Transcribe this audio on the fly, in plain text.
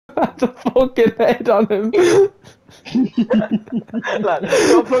The fucking head on him. Lad,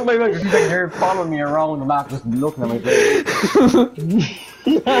 don't plug my mic. You're following me around the map, just looking at my face.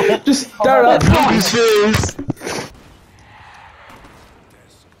 Just stare at His face.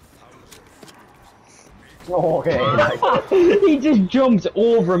 Okay. He just jumps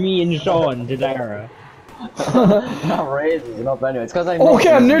over me and Sean to Dara. Not raises it up anyway. It's because I'm.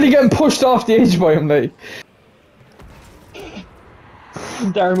 Okay, I'm nearly getting pushed off the edge by him, like.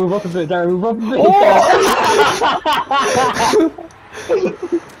 Dara, move up a bit. Dara, move up a bit.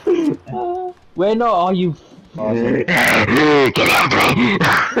 Oh! Wait, no, oh, you. Now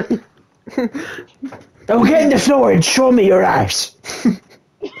get in the floor and show me your ass.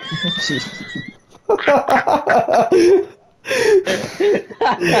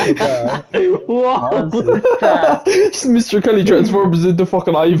 What? Mr. Kelly transforms into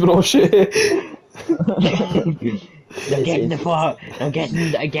fucking Ivan O'Shea. Now get in the floor. Now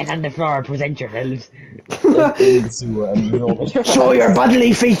get on the floor and present yourselves. Show your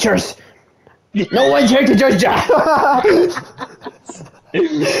bodily features. No one's here to judge ya.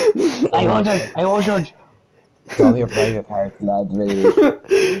 I won't judge. Show your private parts, lad,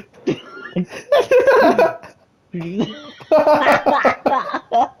 really.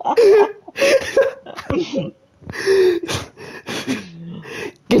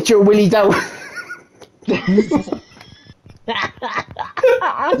 Get your willies out. Jesus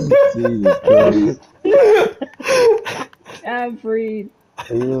Christ. I'm free.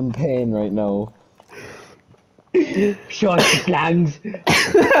 Are you in pain right now? Shut the slangs.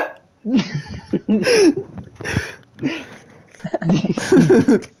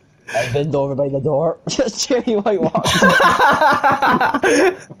 I bend over by the door. Just hear you white walk.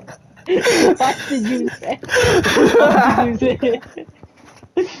 What did you say? What did you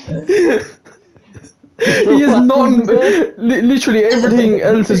say? He has none. Literally everything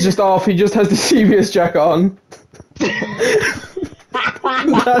else is just off. He just has the CBS jack on.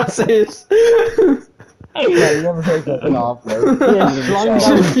 That's it. Yeah, you never take that thing off, bro.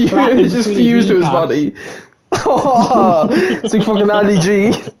 It's just fused to his body. Oh, it's like fucking Ali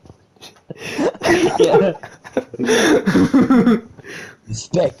G. Yeah.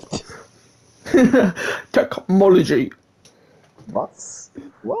 Respect. Technology. What?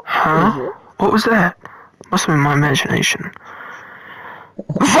 What? Huh? What was that? Must have been my imagination.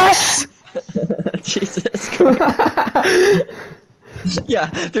 What? Jesus Christ. Yeah,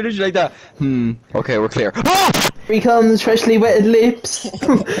 they're literally like that. Okay, we're clear. Here he comes, freshly wetted lips.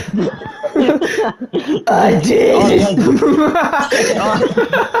 I did it.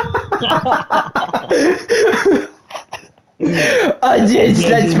 I did.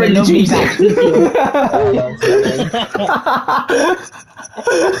 Let's bring the cheese.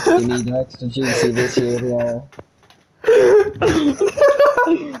 You need an extra juicy this year, yeah.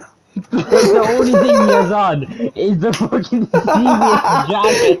 The only thing he has on is the fucking CBS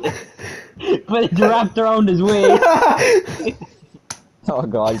jacket, but it's wrapped around his waist. Oh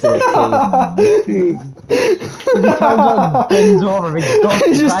god, he's like, He turns on, bends over, and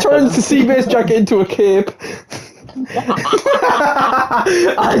He just turns the CBS jacket into a cape.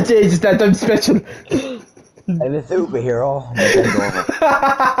 I did that. I'm special. I'm a superhero.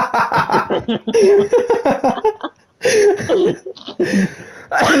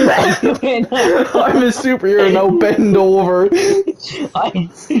 I'm a superhero now. Bend over.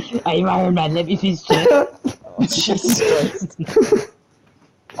 I'm Iron Man. Let me fist you. Oh, Jesus Christ.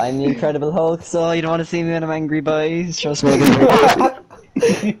 I'm the Incredible Hulk, so you don't want to see me when I'm angry, boys. Trust me.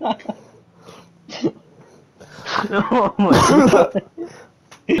 Oh my god.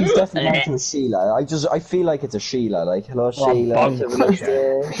 It's definitely a Sheila. I feel like it's a Sheila. Like, hello, Sheila.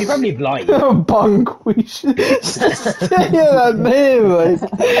 She's probably blind. Bonquisha. Yeah, that name, like.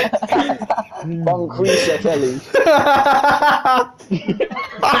 Bonquisha Kelly.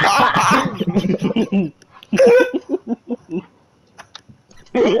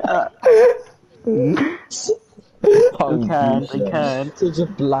 I can't. Such a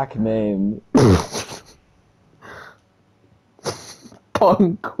black name.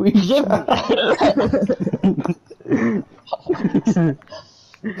 Bonquisha.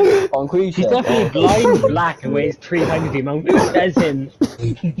 Bonquisha. She's definitely blind black and weighs 3 times the amount as him.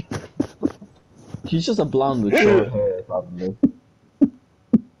 She's just a blonde with short hair, probably.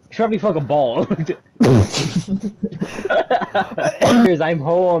 She's probably fucking bald. Here's I'm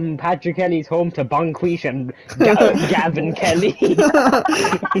home. Patrick Kelly's home to Bonquisha and Gavin Kelly.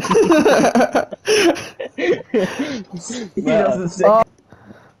 He doesn't say.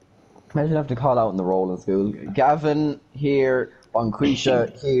 Imagine having to call out in the roll in school. Gavin here, Bonquisha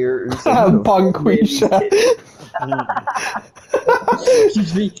here. Bonquisha.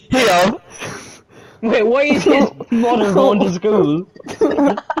 Hello. Wait, why is his mother going to school?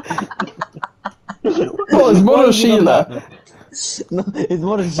 Oh, his mother's Sheila. No, his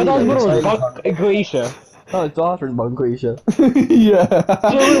mother's I thought his mother was Sheila. Grisha. No, his daughter's Monquisha. Yeah.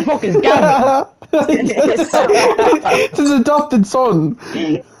 So who the fuck is Gavin? It's his adopted son.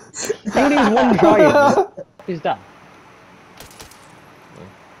 He only has one child. Who's that?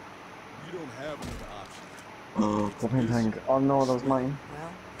 You don't have another option. Oh no, that was mine. Well,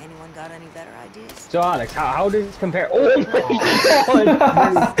 anyone got any better ideas? So Alex, how does this compare? Oh my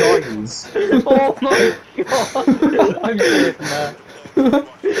god! Oh my god! I'm getting that.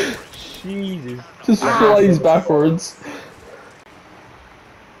 Jesus. Just flies backwards.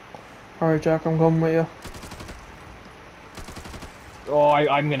 Alright, Jack, I'm coming with you. Oh,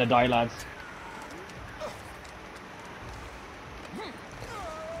 I'm gonna die, lads.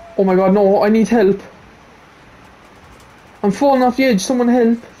 Oh my god, no, I need help. I'm falling off the edge, someone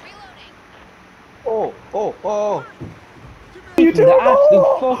help. Oh. The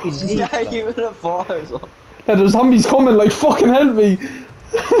absolute fucking Yeah, you would have fallen. Yeah, there's zombies coming, like, fucking help me.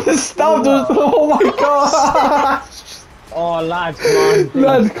 Stop, there's, oh my god. Oh, lads, come on. Please.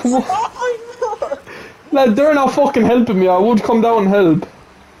 Lad, come on. Lad, they're not fucking helping me, I would come down and help.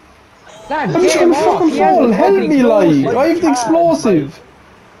 Lads, I'm just get him gonna off. fucking He has fall, the help fucking me, explosive. like, I have the explosive.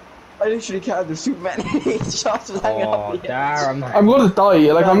 I literally can't. There's too many shots hanging Oh, off me. damn. I'm gonna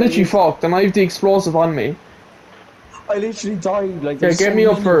die, like, I'm literally fucked, and I have the explosive on me. I literally died. Like, Yeah, there's get so me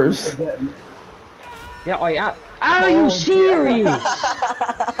up many first. again. Yeah, I am. Are you serious?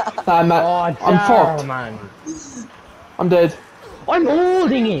 Nah, man, Oh, I'm damn, fucked. man. I'm dead. I'm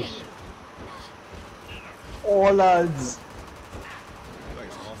holding it. Oh, lads.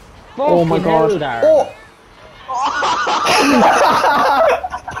 Oh my Fucking hell, god. Darren.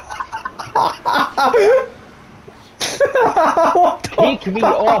 What the Pick me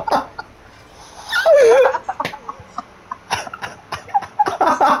up.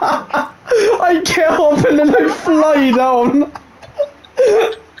 I get up and then I fly down.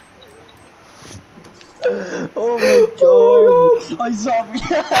 Oh my god. I saw me.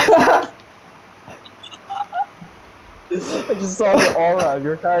 I just saw the aura of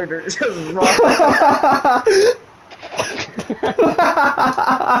your character just rock.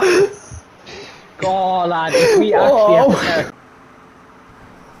 God, lad, if we actually have to...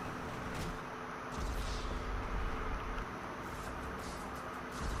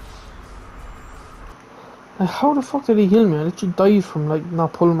 Like, how the fuck did he heal me? I literally died from, like,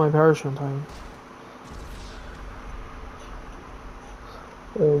 not pulling my parachute in time.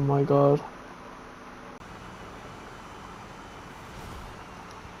 Oh my god.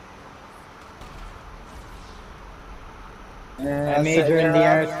 I major in the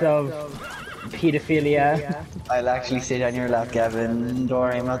arts of pedophilia. I'll actually sit on your lap, Gavin. Don't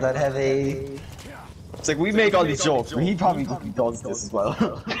worry, I'm not that heavy. It's like, we make all these jokes, but he probably does this as well.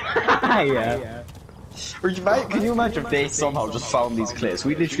 Yeah. Or can you imagine if they somehow just found these clips?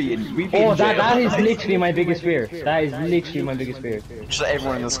 We literally, we'd be Oh, in jail. that is literally my biggest fear. That is literally my biggest fear. Just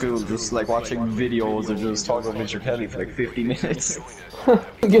everyone in the school just like watching videos or just talking about Mr. Kelly for like 50 minutes.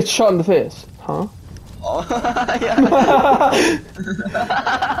 Get shot in the face, huh? Oh, yeah.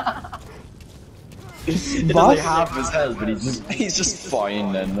 It does like half his health, but he's just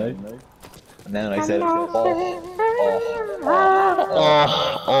fine then, right? And then I said,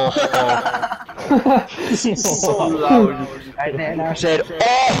 so loud. And then I said,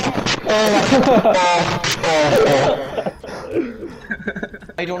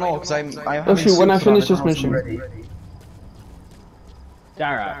 I don't know, because I'm Actually, when I finish this mission.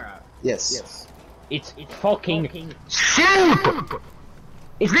 Dara, Yes. it's fucking soup!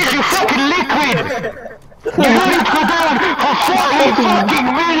 It's literally fucking liquid! You need to go down for 40 fucking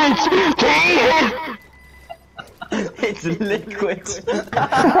minutes to eat it! It's liquid.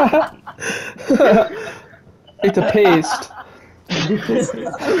 It's a paste.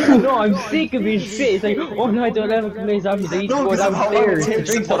 No, I'm sick of his shit. It's like, oh no, I don't have a place after I need to go downstairs to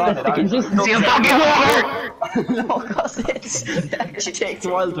drink something that's the consistency of fucking water! No, because it actually takes a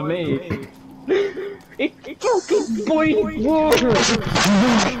while to make. It's fucking boiling water!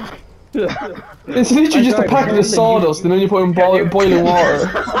 It's literally just a packet of sawdust and then you put in boiling water.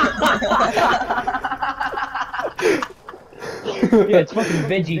 Yeah, it's fucking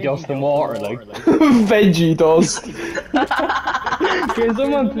veggie dust and water, like. Veggie dust. Can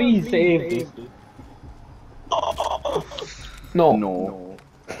someone please save this? No. No.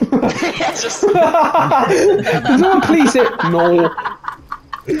 Can someone please say no?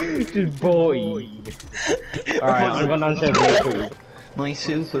 Just boy. Alright, I'm going on to the food. My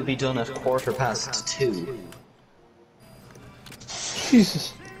soup will be done at 2:15.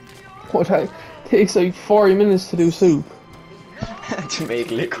 Jesus. What, that takes like 40 minutes to do soup. To make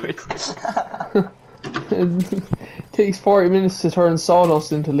liquid. It takes 40 minutes to turn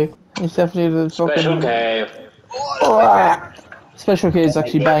sawdust into liquid. It's definitely the Special fucking... K. Special K is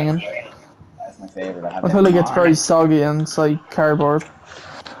actually banging. That's my favourite. I feel like it's very soggy and it's like cardboard.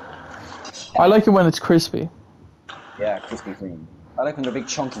 I like it when it's crispy. Yeah, crispy cream. I like when they're big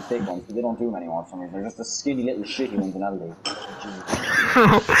chunky thick ones, but they don't do them anymore for some reason. They're just the skinny little shitty ones in Aldi.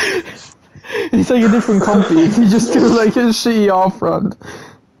 It's like a different company. You just do like a shitty off-brand.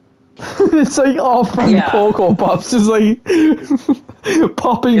 It's like off-brand Cocoa Pops, just like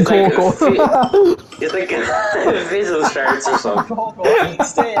popping It's like cocoa. It's like Fizzle Shards or something.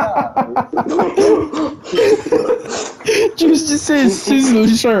 Stay up. Just says Sizzle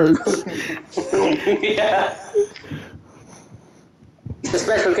Shirts. Yeah. The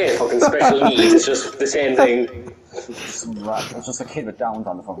Special K, fucking special needs, it's just the same thing. It's just a kid with Downs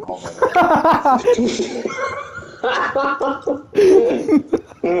on the front cover.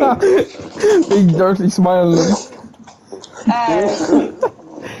 Big dirty smiling.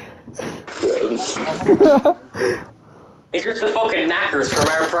 It's just the fucking knackers from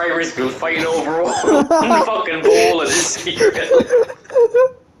our primary school fighting over one fucking bowl of this cereal.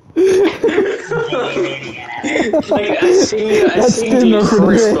 Like a single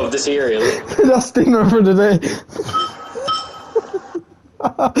crisp of the cereal. That's dinner for the day.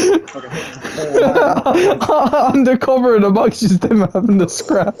 On the cover of the box is them having the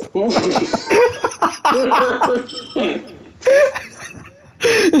scrap.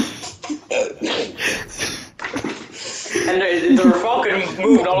 And they're fucking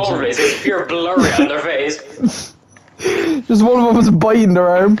moving all over the place. It's pure blurry on their face. Just one of them is biting their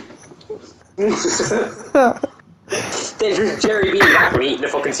arm. Then just Jerry being back when eating the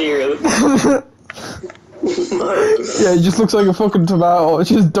fucking cereal. Yeah, it just looks like a fucking tomato. It's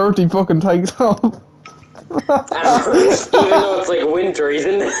just dirty fucking tank top. And even though it's like winter, he's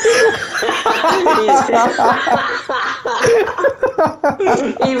in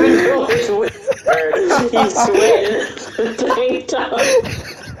even though it's winter, he's sweating tank top.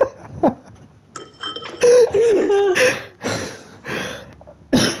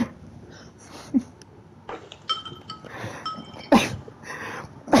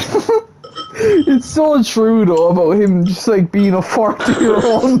 It's so true though about him just like being a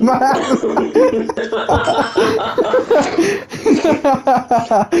 40-year-old man.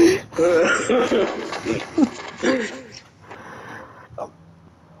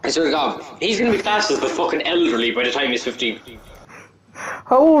 I swear to God, he's gonna be classed as the fucking elderly by the time he's 15.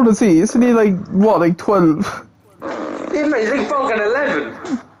 How old is he? Isn't he like, what, like 12? Yeah, man, he's like fucking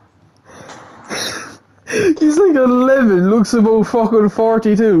 11. He's like 11, looks about fucking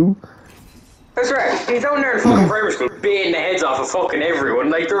 42. That's right. He's down there in fucking primary school beating the heads off of fucking everyone.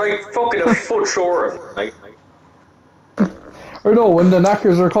 Like, they're like fucking a foot short of him. Like, Or no, when the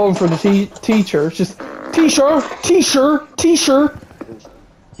knackers are calling for the teacher, it's just T-shirt, T-shirt, T-shirt.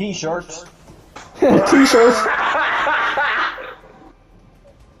 T-shirts. T-shirts.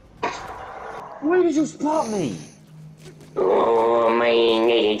 Why did you spot me? oh my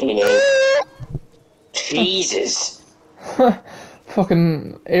Jesus.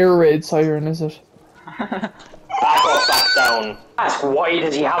 Fucking air raid siren, is it? Back up, back down. Ask why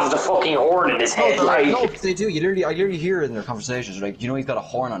does he have the fucking horn in his head? Like, No, they do. I literally hear it in their conversations. They're like, you know, he's got a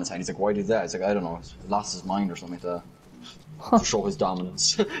horn on his head. He's like, why did that? It's like, I don't know. He's lost his mind or something like that. To show his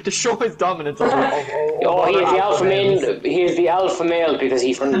dominance. To show his dominance. oh, he is the alpha male. He is the alpha male because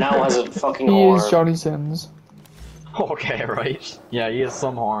he from now has a fucking He horn. is Johnny Sins. Okay, right. Yeah, he has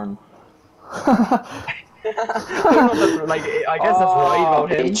some horn. I don't know if that's, like, I guess that's right about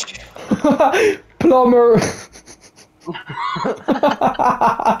him. Plumber.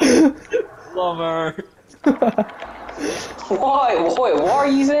 Plumber. Why? What are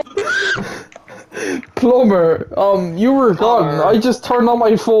you saying? Plumber. You were gone. I just turned on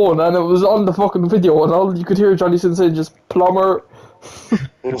my phone and it was on the fucking video and all you could hear Johnny Sins saying just plumber.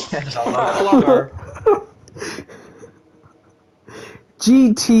 Plumber.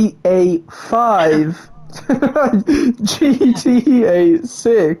 GTA 5. GTA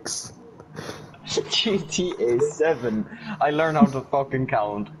 6. GTA 7. I learned how to fucking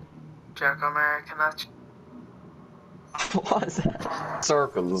count. Jack American, that's What is that?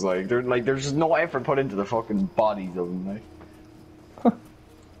 Circles, like, there's just no effort put into the fucking bodies of them, like.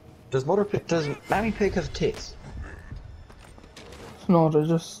 Does Mammy Pig have tits? No, they're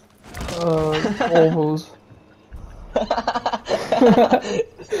just ovals.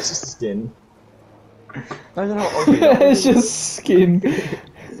 It's just skin. I don't know. Okay, It's just skin.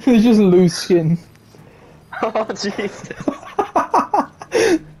 It's just loose skin. Oh Jesus.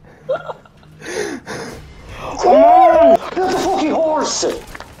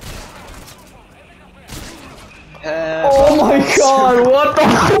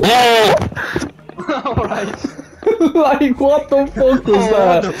 Like, what the fuck was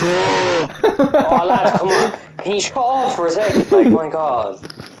that? Oh, lads, come on. Can you shut off for a second? Like, my god.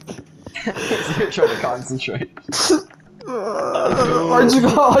 You're trying to concentrate. I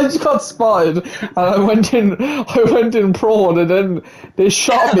just got spotted, and I went in prone, and then they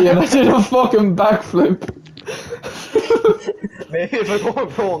shot me, and I did a fucking backflip. Maybe if I go on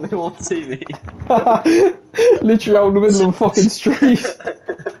prone, they won't see me. Literally out in the middle of a fucking street.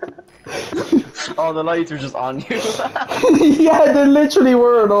 Oh, the lights are just on you. Yeah, they literally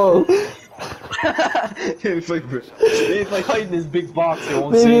were and all. If I hide in this big box, they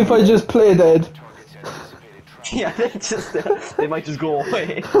won't see me. Maybe if I just play dead. Yeah, they might just go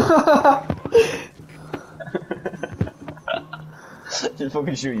away. Just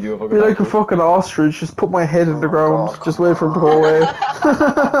fucking shoot you. Be like a fucking ostrich, just put my head in the ground, just wait for him to go away.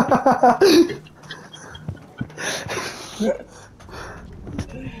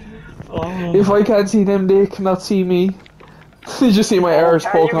 If I can't see them, they cannot see me. You just see my arse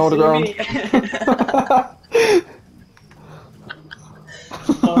poking out of the ground.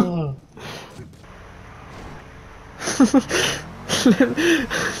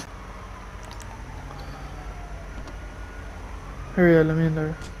 Hurry up, let me in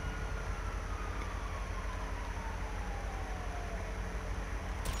there.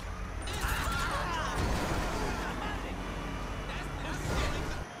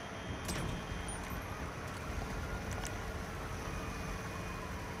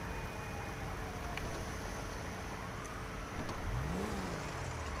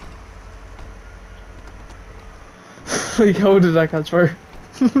 Like, how did that catch fire?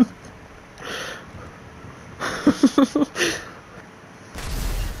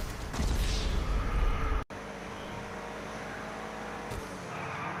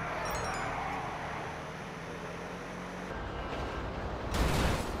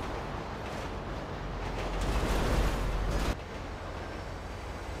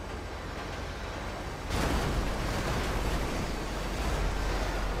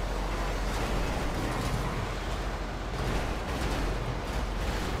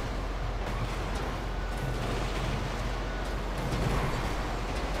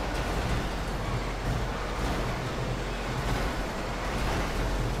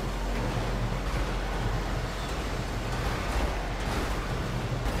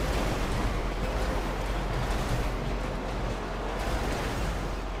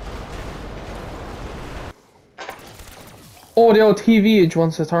 Oh, the old TV edge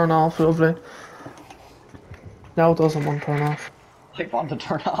wants to turn off, lovely. Now it doesn't want to turn off. I want to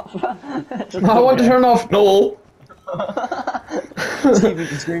turn off. I want to turn off. No! TV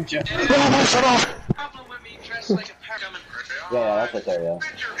can screenshot. Shut off! Yeah, that's it there, yeah.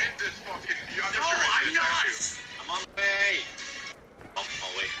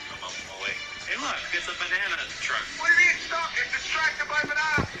 Hey look, it's a banana truck. What do you mean stop? It's distracted by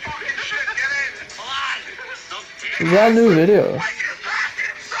bananas. Fucking shit, get in. Hold on. Don't take Is that a new video?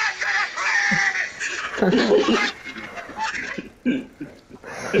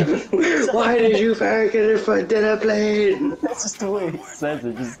 Why did you park in front of a plane? That's just the way he says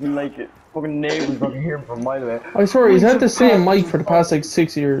it, just like it. Fucking neighbors fucking hear him from a mile away. I swear, he's had the same mic for the past like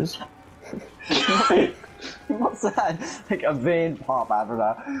 6 years. What's that? Like a vein pop after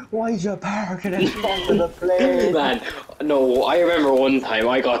that. Why'd you park in front of the plane? Man, no, I remember one time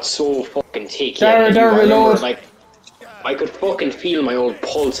I got so fucking ticky. Dara, reload. Like, I could fucking feel my old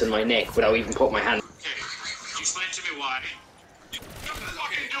pulse in my neck without even putting my hand. Explain to me why. You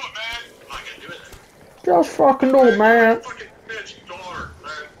fucking do it, man. I'm not gonna do it then. Just fucking do it, man. Fucking bitch daughter,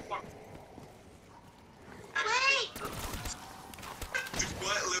 man. Fuck.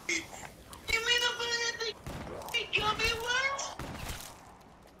 What, Louie? You mean the gummy worms?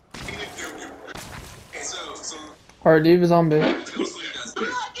 So. Alright, leave a zombie. I'm not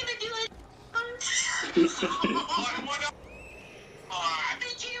gonna do it.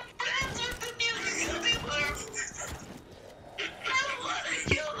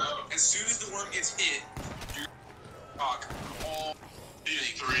 As soon as the worm gets hit, you talk all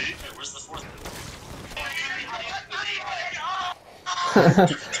 3. Hey, where's the 4th?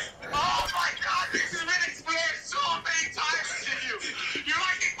 Oh my god, this has been explained so many times to you. You're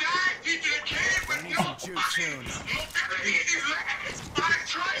like a dad teaching a kid with no fucking mobility in his legs on a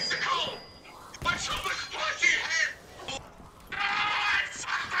tricycle. But so much pussy head.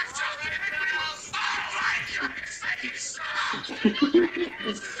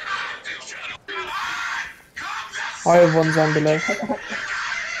 I have one zombie left.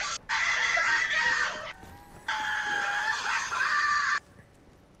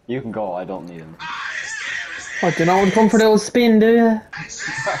 You can go, I don't need him. What, do you not want to come for the old spin, do you?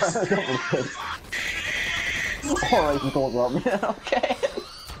 Alright, you don't rob me, okay.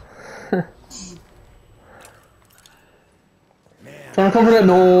 Trying to cover that,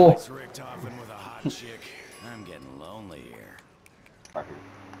 no. It's Rick Toffin with a hot chick. I'm getting lonely here. How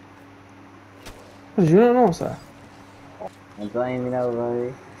did you not notice that? I'm dying me now,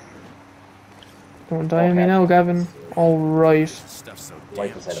 buddy. Don't die on me now, Gavin. Alright. Stuff's so Right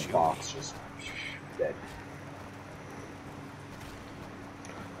damn beside a chewy. box, just dead.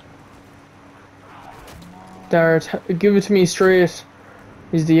 Dart, give it to me straight.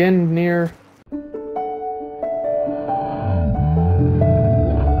 Is the end near?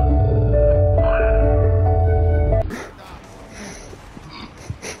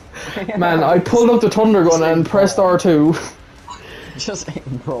 Man, I pulled up the thunder gun and pressed R2. Just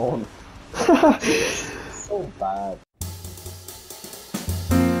ain't wrong. So bad.